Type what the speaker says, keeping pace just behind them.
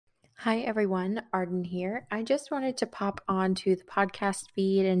Hi everyone, Arden here. I just wanted to pop onto the podcast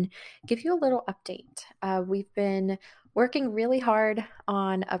feed and give you a little update. We've been working really hard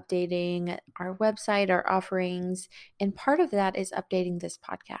on updating our website, our offerings, and part of that is updating this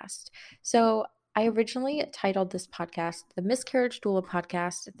podcast. So I originally titled this podcast the Miscarriage Doula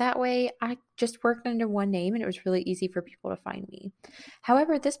Podcast. That way I just worked under one name and it was really easy for people to find me.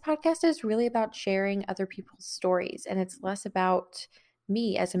 However, this podcast is really about sharing other people's stories and it's less about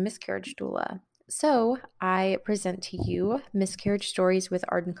me as a miscarriage doula. So I present to you Miscarriage Stories with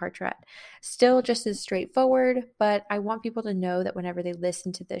Arden Cartrette. Still just as straightforward, but I want people to know that whenever they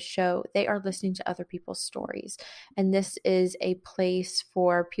listen to this show, they are listening to other people's stories. And this is a place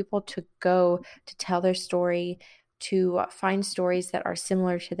for people to go to tell their story, to find stories that are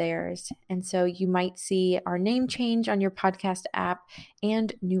similar to theirs. And so you might see our name change on your podcast app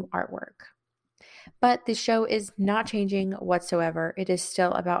and new artwork. But the show is not changing whatsoever. It is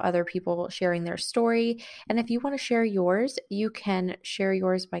still about other people sharing their story. And if you want to share yours, you can share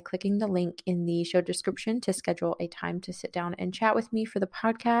yours by clicking the link in the show description to schedule a time to sit down and chat with me for the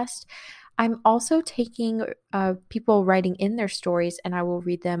podcast. I'm also taking people writing in their stories and I will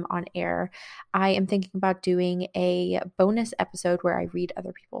read them on air. I am thinking about doing a bonus episode where I read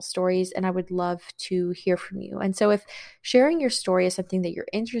other people's stories and I would love to hear from you. And so if sharing your story is something that you're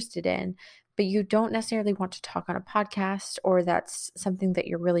interested in, but you don't necessarily want to talk on a podcast or that's something that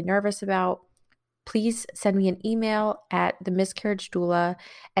you're really nervous about, please send me an email at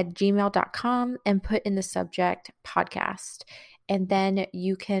themiscarriagedoula@gmail.com and put in the subject podcast. And then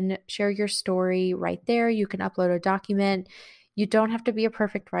you can share your story right there. You can upload a document. You don't have to be a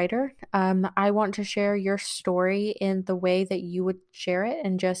perfect writer. I want to share your story in the way that you would share it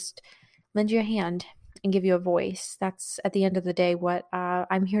and just lend you a hand and give you a voice. That's at the end of the day what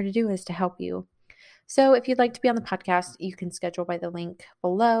I'm here to do, is to help you. So if you'd like to be on the podcast, you can schedule by the link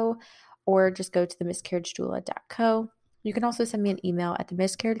below or just go to themiscarriagedoula.co. You can also send me an email at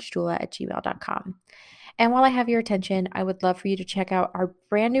themiscarriagedoula@gmail.com. And while I have your attention, I would love for you to check out our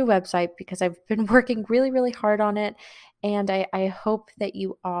brand new website because I've been working really, really hard on it. And I hope that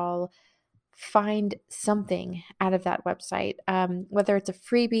you all find something out of that website, whether it's a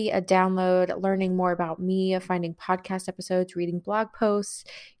freebie, a download, learning more about me, finding podcast episodes, reading blog posts.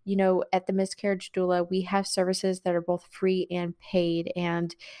 You know, at the Miscarriage Doula, we have services that are both free and paid.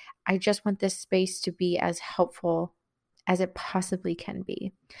 And I just want this space to be as helpful as it possibly can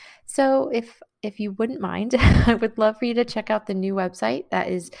be. So if you wouldn't mind, I would love for you to check out the new website. That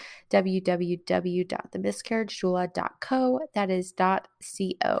is www.themiscarriagedoula.co. That is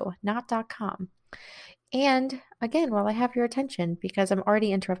 .co, not .com. And again, while I have your attention, because I'm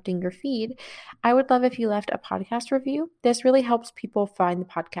already interrupting your feed, I would love if you left a podcast review. This really helps people find the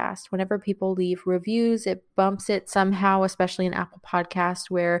podcast. Whenever people leave reviews, it bumps it somehow, especially in Apple Podcast,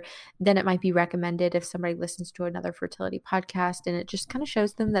 where then it might be recommended if somebody listens to another fertility podcast, and it just kind of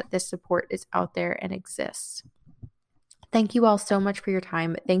shows them that this support is out there and exists. Thank you all so much for your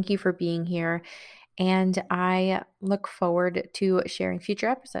time. Thank you for being here, and I look forward to sharing future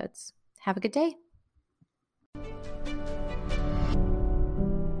episodes. Have a good day.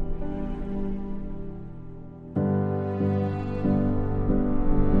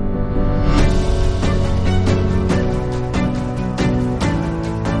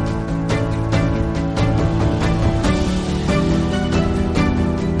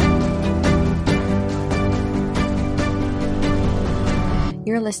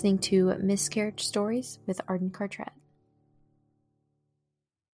 You're listening to Miscarriage Stories with Arden Cartrette.